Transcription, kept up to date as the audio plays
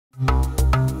Hi,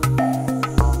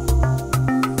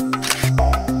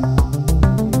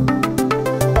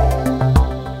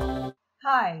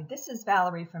 this is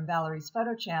Valerie from Valerie's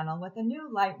Photo Channel with a new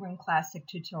Lightroom Classic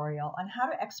tutorial on how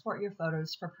to export your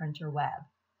photos for print or web.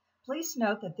 Please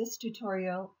note that this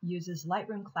tutorial uses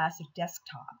Lightroom Classic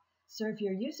Desktop, so if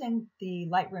you're using the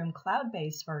Lightroom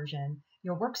cloud-based version,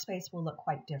 your workspace will look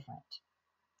quite different.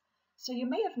 So you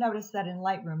may have noticed that in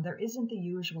Lightroom there isn't the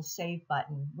usual Save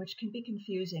button, which can be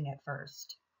confusing at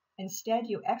first. Instead,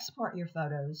 you export your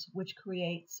photos, which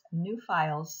creates new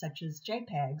files such as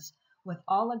JPEGs, with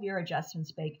all of your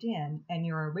adjustments baked in, and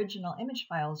your original image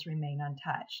files remain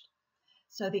untouched.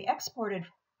 So the exported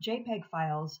JPEG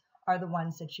files are the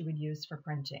ones that you would use for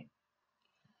printing.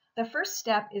 The first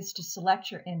step is to select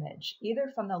your image,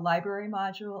 either from the Library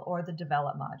module or the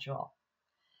Develop module.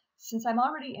 Since I'm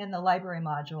already in the Library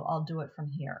module, I'll do it from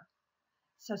here.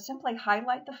 So simply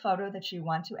highlight the photo that you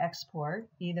want to export,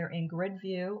 either in grid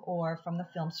view or from the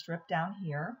film strip down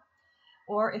here.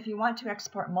 Or if you want to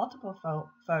export multiple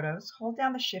photos, hold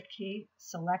down the Shift key,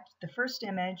 select the first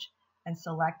image, and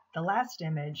select the last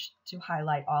image to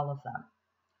highlight all of them.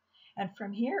 And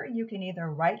from here, you can either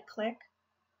right-click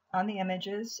on the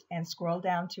images and scroll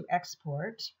down to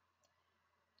Export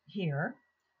here,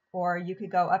 or you could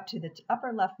go up to the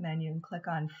upper left menu and click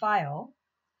on File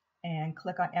and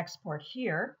click on Export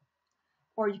here,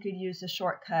 or you could use the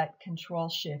shortcut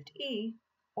Control-Shift-E.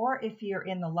 Or if you're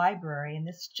in the library, and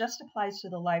this just applies to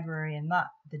the library and not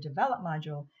the Develop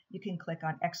module, you can click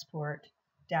on Export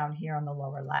down here on the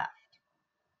lower left.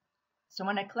 So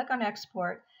when I click on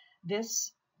Export,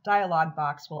 this dialog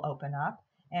box will open up,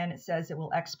 and it says it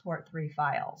will export 3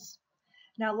 files.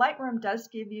 Now Lightroom does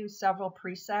give you several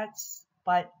presets,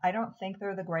 but I don't think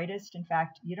they're the greatest. In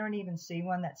fact, you don't even see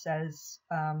one that says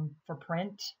for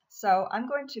print. So I'm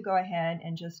going to go ahead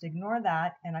and just ignore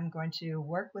that, and I'm going to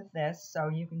work with this so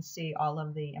you can see all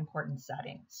of the important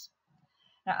settings.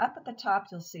 Now up at the top,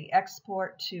 you'll see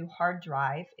Export to Hard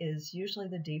Drive is usually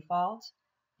the default,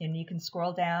 and you can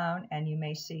scroll down and you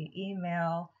may see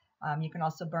email. You can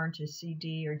also burn to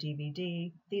CD or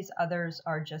DVD. These others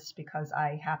are just because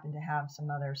I happen to have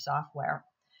some other software.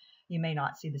 You may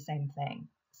not see the same thing.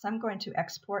 So I'm going to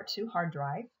export to hard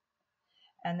drive.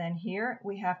 And then here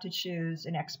we have to choose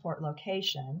an export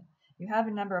location. You have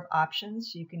a number of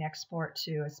options. You can export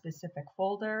to a specific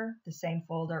folder, the same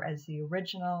folder as the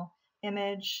original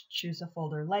image, choose a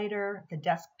folder later, the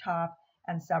desktop,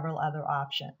 and several other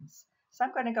options. So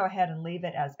I'm going to go ahead and leave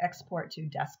it as export to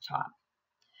desktop.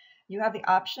 You have the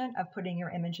option of putting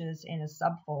your images in a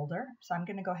subfolder. So I'm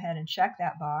going to go ahead and check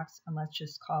that box, and let's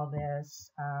just call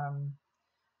this,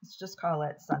 let's just call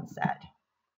it Sunset.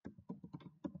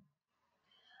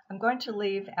 I'm going to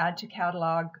leave Add to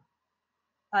Catalog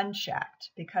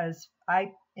unchecked because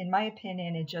in my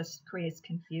opinion, it just creates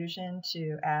confusion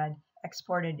to add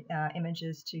exported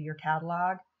images to your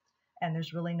catalog, and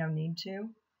there's really no need to.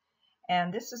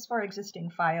 And this is for existing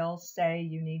files. Say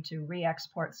you need to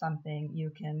re-export something,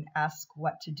 you can ask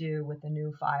what to do with the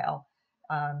new file.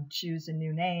 Choose a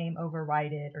new name,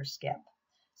 overwrite it, or skip.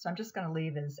 So I'm just going to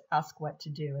leave as ask what to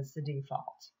do as the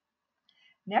default.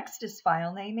 Next is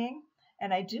file naming.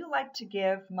 And I do like to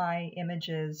give my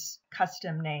images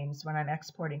custom names when I'm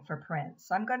exporting for print.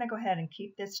 So I'm going to go ahead and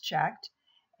keep this checked.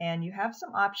 And you have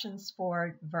some options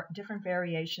for different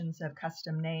variations of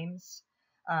custom names.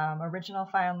 Original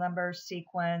file number,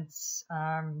 sequence,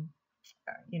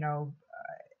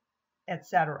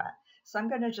 etc. So I'm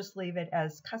going to just leave it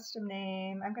as custom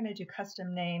name. I'm going to do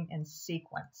custom name and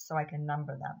sequence so I can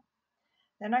number them.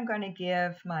 Then I'm going to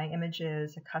give my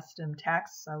images a custom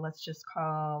text. So let's just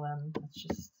call them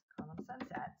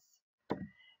sunsets.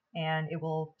 And it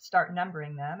will start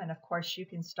numbering them. And of course, you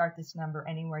can start this number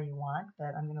anywhere you want,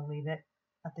 but I'm going to leave it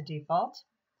at the default.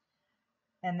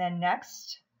 And then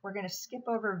next, we're going to skip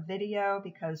over video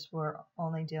because we're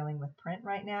only dealing with print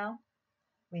right now.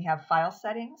 We have file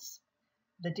settings.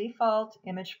 The default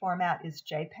image format is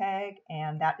JPEG,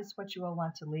 and that is what you will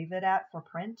want to leave it at for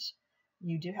print.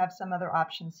 You do have some other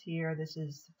options here. This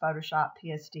is Photoshop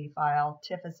PSD file.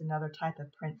 TIFF is another type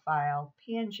of print file.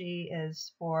 PNG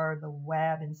is for the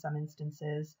web in some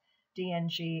instances.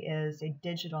 DNG is a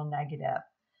digital negative.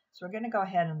 So we're going to go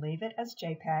ahead and leave it as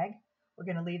JPEG. We're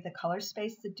going to leave the color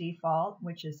space the default,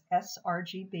 which is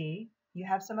sRGB. You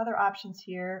have some other options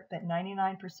here, but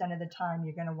 99% of the time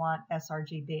you're going to want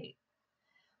sRGB.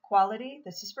 Quality,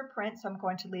 this is for print, so I'm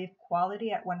going to leave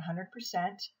quality at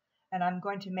 100%, and I'm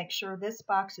going to make sure this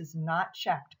box is not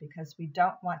checked because we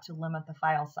don't want to limit the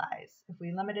file size. If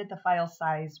we limited the file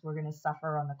size, we're going to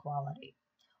suffer on the quality,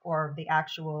 or the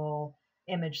actual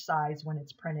image size when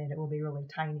it's printed, it will be really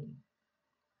tiny.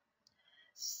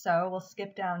 So we'll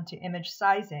skip down to image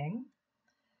sizing.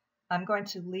 I'm going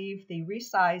to leave the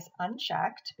resize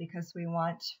unchecked because we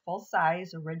want full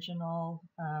size original,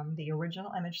 the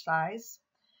original image size.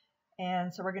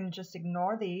 And so we're going to just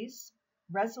ignore these.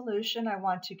 Resolution I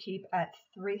want to keep at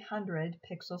 300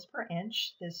 pixels per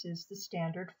inch. This is the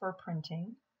standard for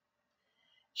printing.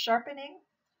 Sharpening.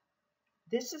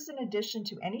 This is in addition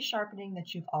to any sharpening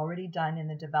that you've already done in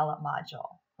the develop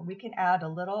module. We can add a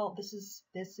little, this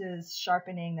is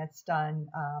sharpening that's done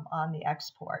on the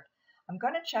export. I'm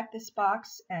going to check this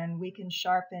box and we can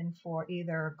sharpen for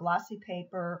either glossy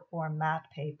paper or matte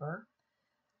paper.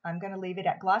 I'm going to leave it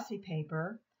at glossy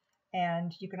paper,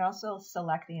 and you can also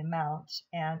select the amount,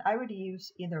 and I would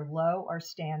use either low or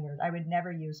standard. I would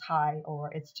never use high,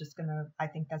 or it's just I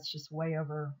think that's just way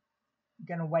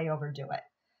overdo it.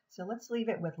 So let's leave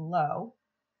it with low.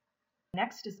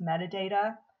 Next is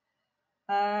metadata.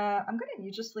 I'm going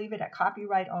to just leave it at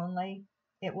copyright only.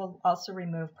 It will also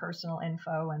remove personal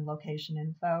info and location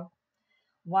info.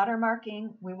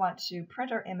 Watermarking, we want to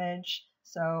print our image,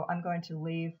 so I'm going to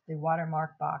leave the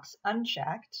watermark box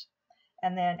unchecked.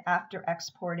 And then after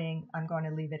exporting, I'm going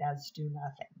to leave it as do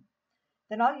nothing.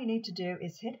 Then all you need to do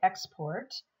is hit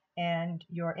export, and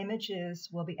your images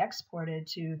will be exported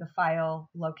to the file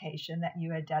location that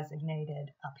you had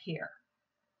designated up here.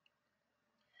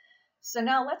 So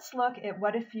now let's look at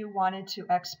what if you wanted to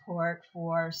export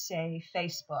for, say,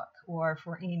 Facebook or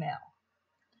for email.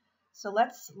 So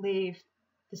let's leave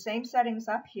the same settings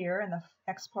up here in the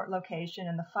export location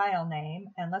and the file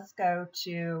name, and let's go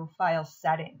to File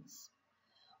Settings.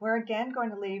 We're again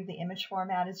going to leave the image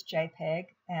format as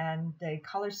JPEG and the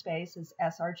color space is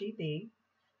sRGB.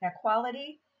 Now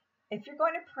quality, if you're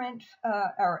going to print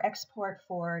or export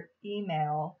for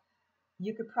email,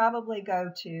 you could probably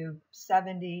go to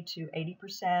 70 to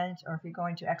 80%, or if you're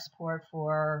going to export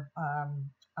for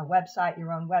a website,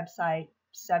 your own website,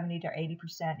 70 to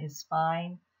 80% is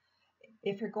fine.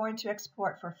 If you're going to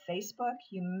export for Facebook,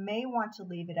 you may want to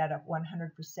leave it at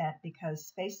 100%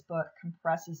 because Facebook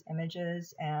compresses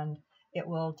images and it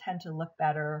will tend to look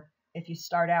better if you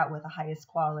start out with the highest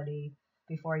quality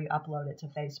before you upload it to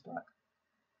Facebook.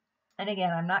 And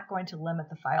again, I'm not going to limit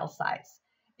the file size.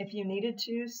 If you needed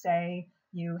to, say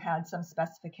you had some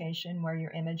specification where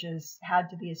your images had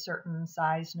to be a certain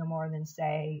size, no more than,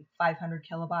 say, 500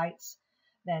 kilobytes,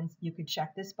 then you could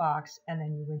check this box and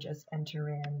then you would just enter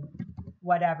in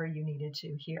whatever you needed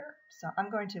to here. So I'm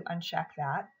going to uncheck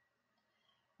that.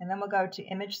 And then we'll go to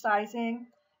image sizing.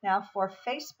 Now for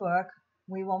Facebook,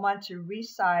 we will want to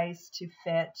resize to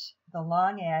fit the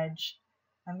long edge.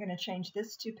 I'm going to change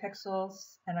this to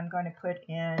pixels, and I'm going to put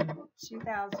in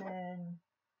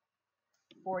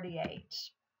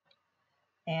 2048.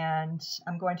 And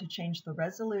I'm going to change the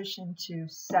resolution to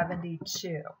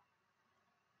 72.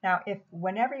 Now,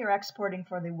 whenever you're exporting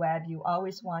for the web, you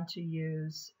always want to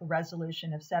use a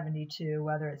resolution of 72,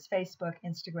 whether it's Facebook,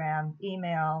 Instagram,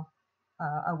 email,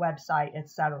 a website,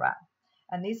 etc.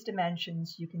 And these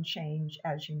dimensions you can change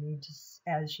as you need to,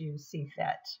 as you see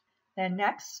fit. Then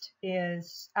next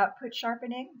is output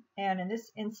sharpening, and in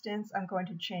this instance, I'm going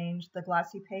to change the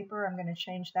glossy paper. I'm going to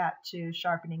change that to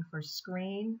sharpening for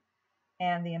screen,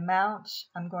 and the amount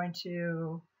I'm going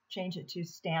to change it to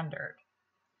standard.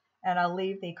 And I'll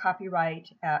leave the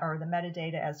copyright or the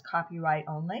metadata as copyright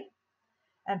only.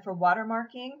 And for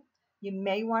watermarking, you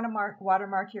may want to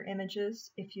watermark your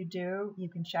images. If you do, you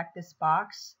can check this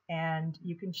box and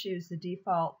you can choose the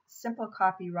default simple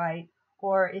copyright,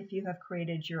 or if you have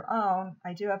created your own,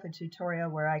 I do have a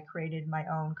tutorial where I created my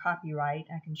own copyright.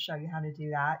 I can show you how to do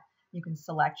that. You can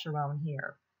select your own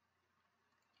here.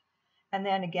 And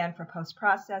then again, for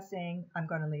post-processing, I'm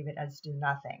going to leave it as do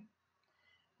nothing.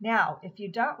 Now, if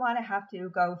you don't want to have to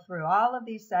go through all of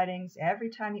these settings every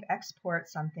time you export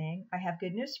something, I have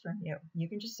good news for you. You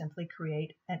can just simply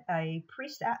create a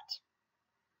preset.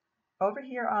 Over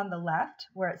here on the left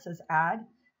where it says Add,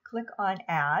 click on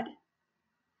Add,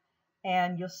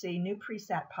 and you'll see new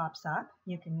preset pops up.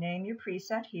 You can name your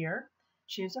preset here,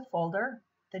 choose a folder.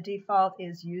 The default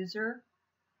is user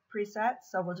preset,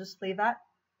 so we'll just leave that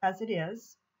as it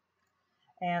is.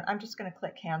 And I'm just going to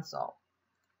click Cancel.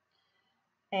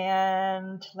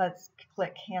 And let's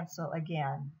click Cancel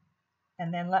again.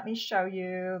 And then let me show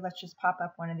you, let's just pop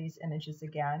up one of these images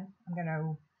again. I'm going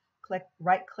to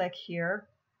right click here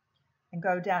and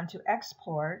go down to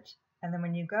Export. And then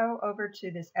when you go over to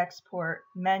this Export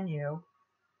menu,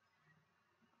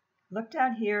 look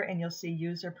down here and you'll see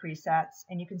User Presets.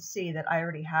 And you can see that I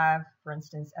already have, for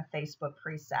instance, a Facebook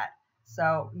preset.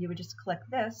 So you would just click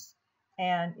this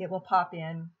and it will pop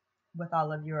in with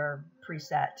all of your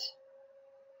preset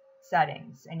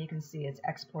settings, and you can see it's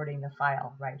exporting the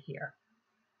file right here.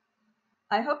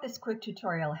 I hope this quick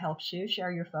tutorial helps you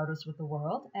share your photos with the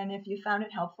world, and if you found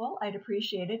it helpful, I'd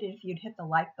appreciate it if you'd hit the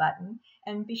like button,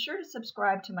 and be sure to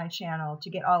subscribe to my channel to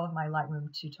get all of my Lightroom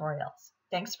tutorials.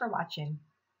 Thanks for watching.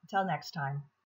 Until next time.